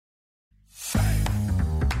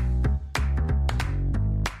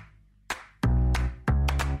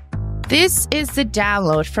This is the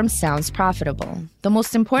download from Sounds Profitable, the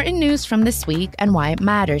most important news from this week and why it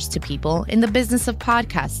matters to people in the business of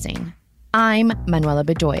podcasting. I'm Manuela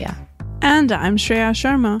Bedoya. And I'm Shreya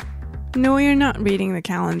Sharma. No, you're not reading the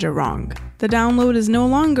calendar wrong. The download is no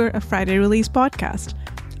longer a Friday release podcast.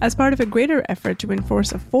 As part of a greater effort to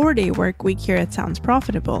enforce a 4-day work week here at Sounds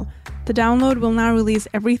Profitable, the download will now release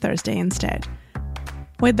every Thursday instead.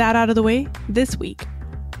 With that out of the way, this week,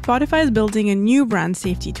 Spotify is building a new brand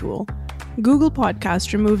safety tool. Google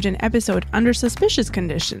Podcast removed an episode under suspicious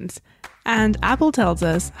conditions, and Apple tells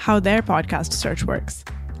us how their podcast search works.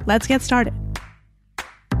 Let's get started.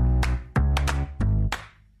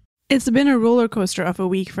 It's been a roller coaster of a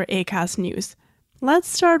week for Acast news. Let's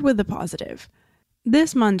start with the positive.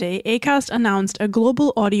 This Monday, Acast announced a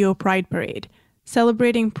global audio pride parade,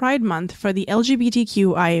 celebrating Pride Month for the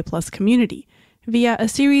LGBTQIA+ community, via a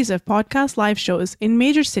series of podcast live shows in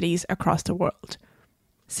major cities across the world.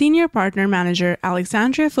 Senior partner manager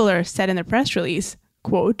Alexandria Fuller said in the press release,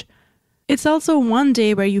 quote, "It's also one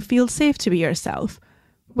day where you feel safe to be yourself.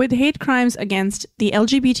 With hate crimes against the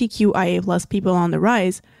LGBTQIA+ people on the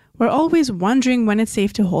rise, we're always wondering when it's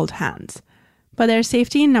safe to hold hands. But there's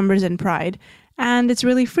safety in numbers and pride, and it's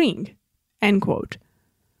really freeing." End quote.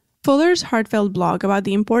 Fuller's heartfelt blog about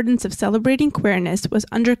the importance of celebrating queerness was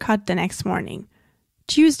undercut the next morning.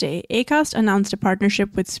 Tuesday, Acast announced a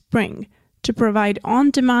partnership with Spring to provide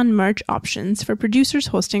on-demand merch options for producers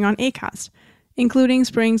hosting on Acast, including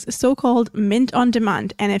Spring's so-called Mint on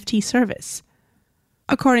Demand NFT service.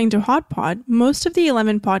 According to HotPod, most of the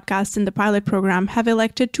 11 podcasts in the pilot program have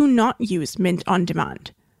elected to not use Mint on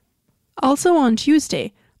Demand. Also on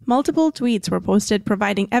Tuesday, multiple tweets were posted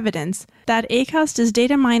providing evidence that Acast is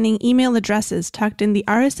data mining email addresses tucked in the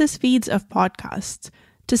RSS feeds of podcasts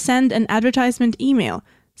to send an advertisement email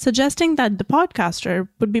suggesting that the podcaster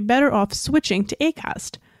would be better off switching to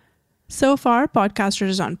Acast. So far,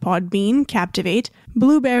 podcasters on Podbean, Captivate,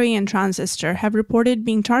 Blueberry, and Transistor have reported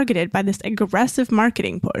being targeted by this aggressive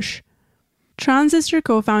marketing push. Transistor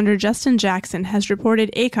co-founder Justin Jackson has reported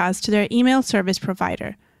Acast to their email service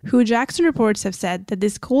provider, who Jackson reports have said that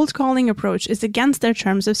this cold calling approach is against their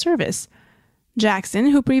terms of service. Jackson,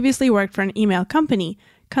 who previously worked for an email company,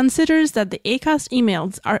 considers that the Acast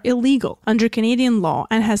emails are illegal under Canadian law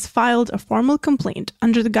and has filed a formal complaint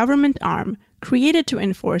under the government arm created to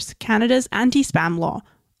enforce Canada's anti-spam law,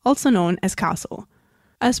 also known as CASL.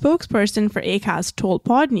 A spokesperson for Acast told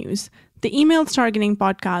Pod News the emails targeting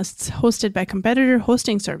podcasts hosted by competitor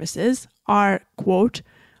hosting services are, quote,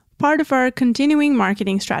 "part of our continuing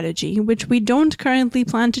marketing strategy, which we don't currently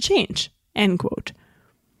plan to change," end quote.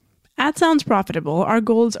 At Sounds Profitable, our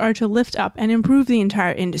goals are to lift up and improve the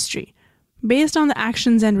entire industry. Based on the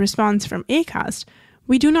actions and response from Acast,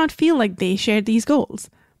 we do not feel like they share these goals.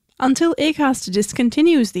 Until Acast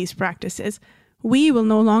discontinues these practices, we will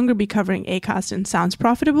no longer be covering Acast in Sounds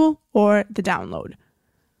Profitable or The Download.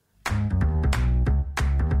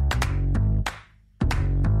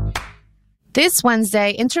 This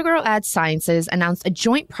Wednesday, Integral Ad Sciences announced a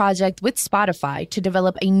joint project with Spotify to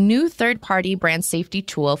develop a new third-party brand safety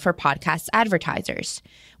tool for podcast advertisers,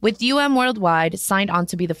 with Worldwide signed on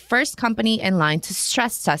to be the first company in line to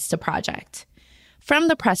stress test the project. From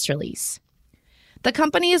the press release, the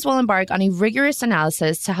companies will embark on a rigorous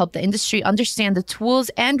analysis to help the industry understand the tools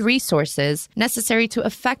and resources necessary to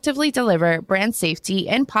effectively deliver brand safety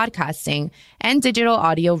in podcasting and digital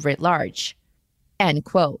audio writ large. End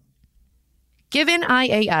quote. Given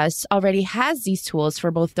IAS already has these tools for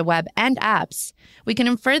both the web and apps, we can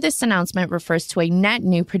infer this announcement refers to a net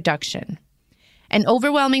new production. An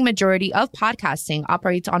overwhelming majority of podcasting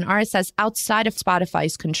operates on RSS outside of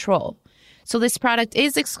Spotify's control, so this product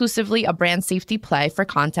is exclusively a brand safety play for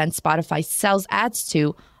content Spotify sells ads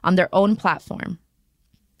to on their own platform.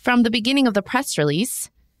 From the beginning of the press release,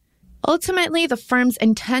 ultimately, the firms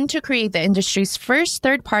intend to create the industry's first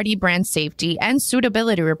third-party brand safety and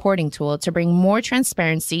suitability reporting tool to bring more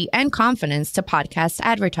transparency and confidence to podcast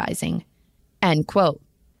advertising. End quote.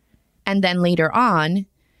 And then later on,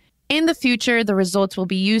 in the future, the results will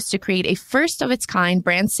be used to create a first-of-its-kind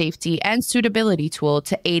brand safety and suitability tool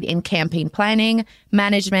to aid in campaign planning,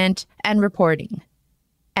 management, and reporting.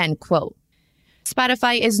 End quote.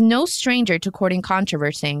 Spotify is no stranger to courting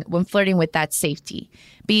controversy when flirting with that safety,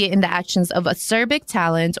 be it in the actions of acerbic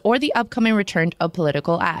talent or the upcoming return of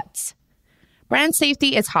political ads. Brand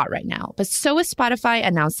safety is hot right now, but so is Spotify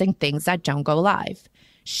announcing things that don't go live.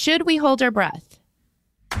 Should we hold our breath?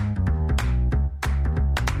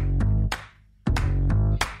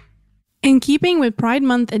 In keeping with Pride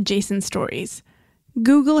Month adjacent stories,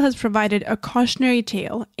 Google has provided a cautionary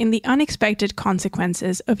tale in the unexpected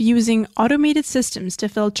consequences of using automated systems to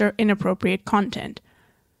filter inappropriate content.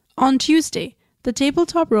 On Tuesday, the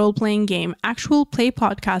tabletop role-playing game Actual Play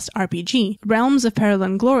Podcast RPG, Realms of Peril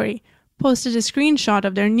and Glory, posted a screenshot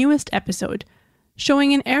of their newest episode,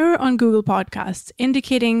 showing an error on Google Podcasts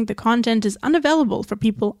indicating the content is unavailable for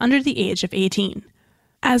people under the age of 18.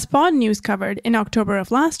 As Pod News covered in October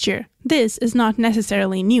of last year, this is not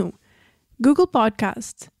necessarily new. Google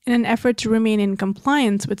Podcasts, in an effort to remain in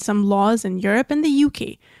compliance with some laws in Europe and the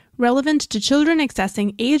UK relevant to children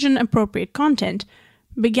accessing age-inappropriate content,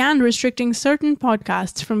 began restricting certain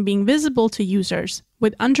podcasts from being visible to users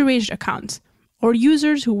with underage accounts or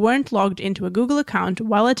users who weren't logged into a Google account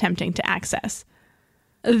while attempting to access.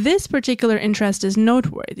 This particular interest is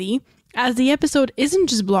noteworthy, as the episode isn't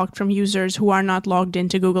just blocked from users who are not logged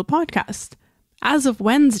into Google Podcasts. As of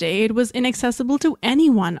Wednesday, it was inaccessible to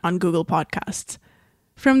anyone on Google Podcasts.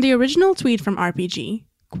 From the original tweet from RPG,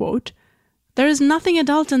 quote, "There is nothing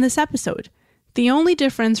adult in this episode. The only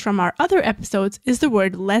difference from our other episodes is the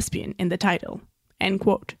word lesbian in the title." End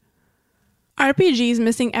quote. RPG's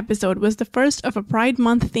missing episode was the first of a Pride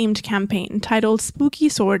Month themed campaign titled Spooky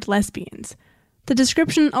Sword Lesbians. The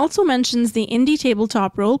description also mentions the indie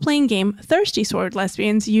tabletop role-playing game Thirsty Sword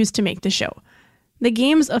Lesbians used to make the show. The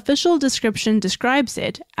game's official description describes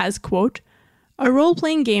it as, quote, "a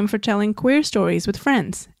role-playing game for telling queer stories with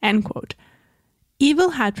friends," end quote.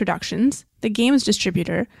 Evil Hat Productions, the game's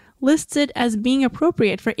distributor, lists it as being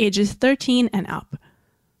appropriate for ages 13 and up.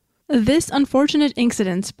 This unfortunate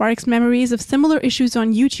incident sparks memories of similar issues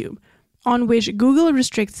on YouTube, on which Google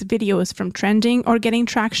restricts videos from trending or getting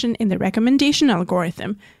traction in the recommendation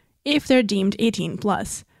algorithm if they're deemed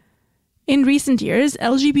 18+. In recent years,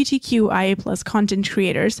 LGBTQIA+ content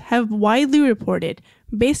creators have widely reported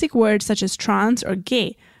basic words such as trans or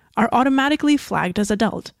gay are automatically flagged as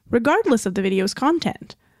adult, regardless of the video's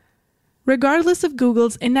content. Regardless of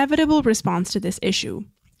Google's inevitable response to this issue,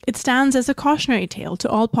 it stands as a cautionary tale to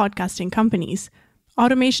all podcasting companies.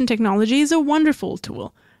 Automation technology is a wonderful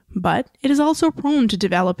tool, but it is also prone to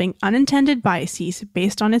developing unintended biases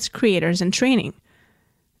based on its creators and training.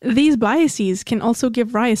 These biases can also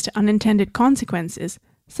give rise to unintended consequences,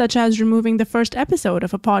 such as removing the first episode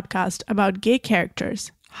of a podcast about gay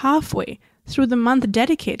characters halfway through the month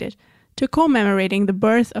dedicated to commemorating the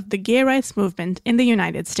birth of the gay rights movement in the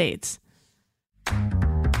United States.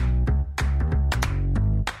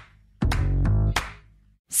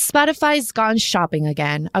 Spotify's gone shopping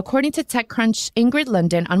again. According to TechCrunch Ingrid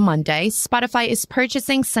London on Monday, Spotify is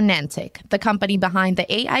purchasing Sonantic, the company behind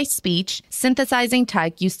the AI speech synthesizing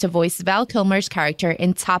tech used to voice Val Kilmer's character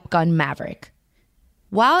in Top Gun: Maverick.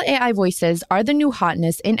 While AI voices are the new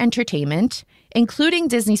hotness in entertainment, including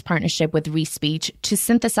Disney's partnership with ReSpeech to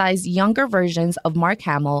synthesize younger versions of Mark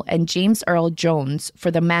Hamill and James Earl Jones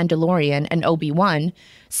for The Mandalorian and Obi-Wan,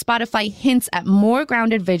 Spotify hints at more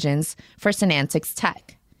grounded visions for Sonantic's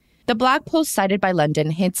tech. The blog post cited by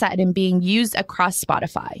London hints at it being used across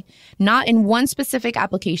Spotify, not in one specific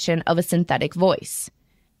application of a synthetic voice.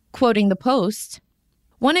 Quoting the post,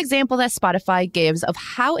 "One example that Spotify gives of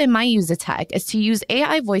how it might use the tech is to use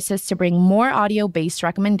AI voices to bring more audio-based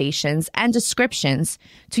recommendations and descriptions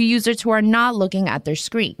to users who are not looking at their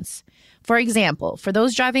screens. For example, for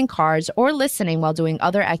those driving cars or listening while doing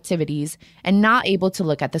other activities and not able to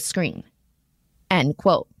look at the screen." End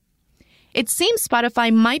quote. It seems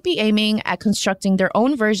Spotify might be aiming at constructing their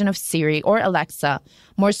own version of Siri or Alexa,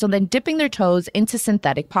 more so than dipping their toes into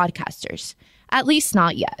synthetic podcasters. At least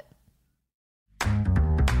not yet.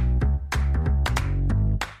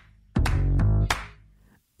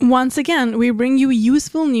 Once again, we bring you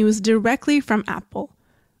useful news directly from Apple.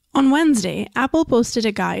 On Wednesday, Apple posted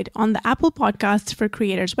a guide on the Apple Podcasts for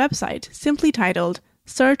Creators website, simply titled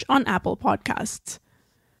Search on Apple Podcasts.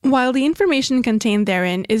 While the information contained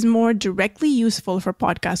therein is more directly useful for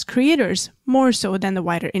podcast creators, more so than the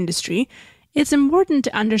wider industry, it's important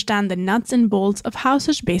to understand the nuts and bolts of how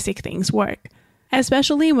such basic things work,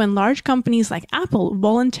 especially when large companies like Apple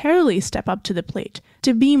voluntarily step up to the plate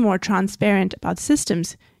to be more transparent about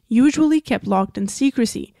systems usually kept locked in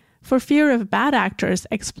secrecy for fear of bad actors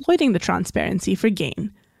exploiting the transparency for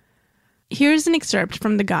gain. Here's an excerpt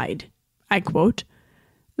from the guide. I quote,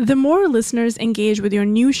 "The more listeners engage with your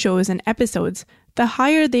new shows and episodes, the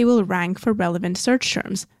higher they will rank for relevant search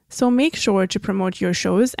terms, so make sure to promote your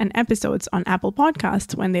shows and episodes on Apple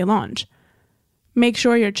Podcasts when they launch. Make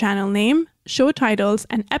sure your channel name, show titles,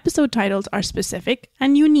 and episode titles are specific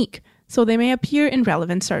and unique, so they may appear in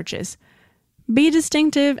relevant searches. Be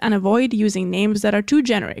distinctive and avoid using names that are too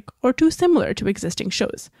generic or too similar to existing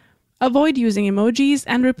shows. Avoid using emojis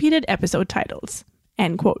and repeated episode titles."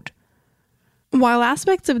 End quote. While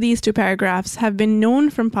aspects of these two paragraphs have been known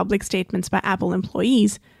from public statements by Apple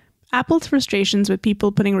employees, Apple's frustrations with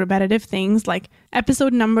people putting repetitive things like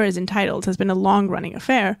episode numbers in titles has been a long-running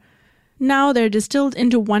affair. Now they're distilled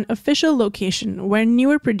into one official location where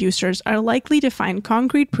newer producers are likely to find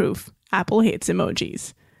concrete proof Apple hates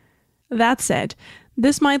emojis. That said,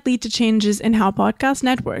 this might lead to changes in how podcast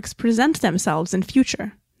networks present themselves in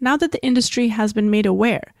future. Now that the industry has been made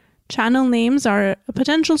aware, channel names are a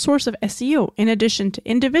potential source of SEO in addition to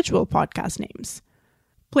individual podcast names.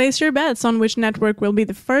 Place your bets on which network will be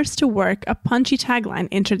the first to work a punchy tagline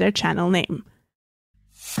into their channel name.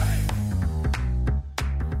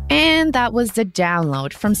 And that was The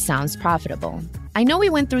Download from Sounds Profitable. I know we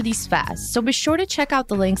went through these fast, so be sure to check out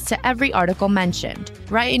the links to every article mentioned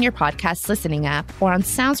right in your podcast listening app or on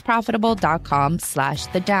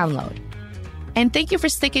soundsprofitable.com/thedownload. And thank you for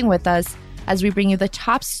sticking with us as we bring you the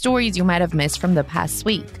top stories you might have missed from the past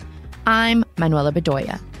week. I'm Manuela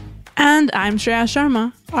Bedoya. And I'm Shreya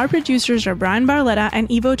Sharma. Our producers are Brian Barletta and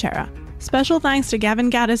Evo Terra. Special thanks to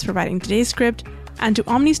Gavin Gaddis for writing today's script and to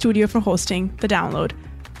Omni Studio for hosting The Download.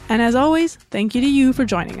 And as always, thank you to you for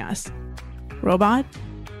joining us. Robot.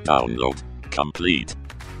 Download complete.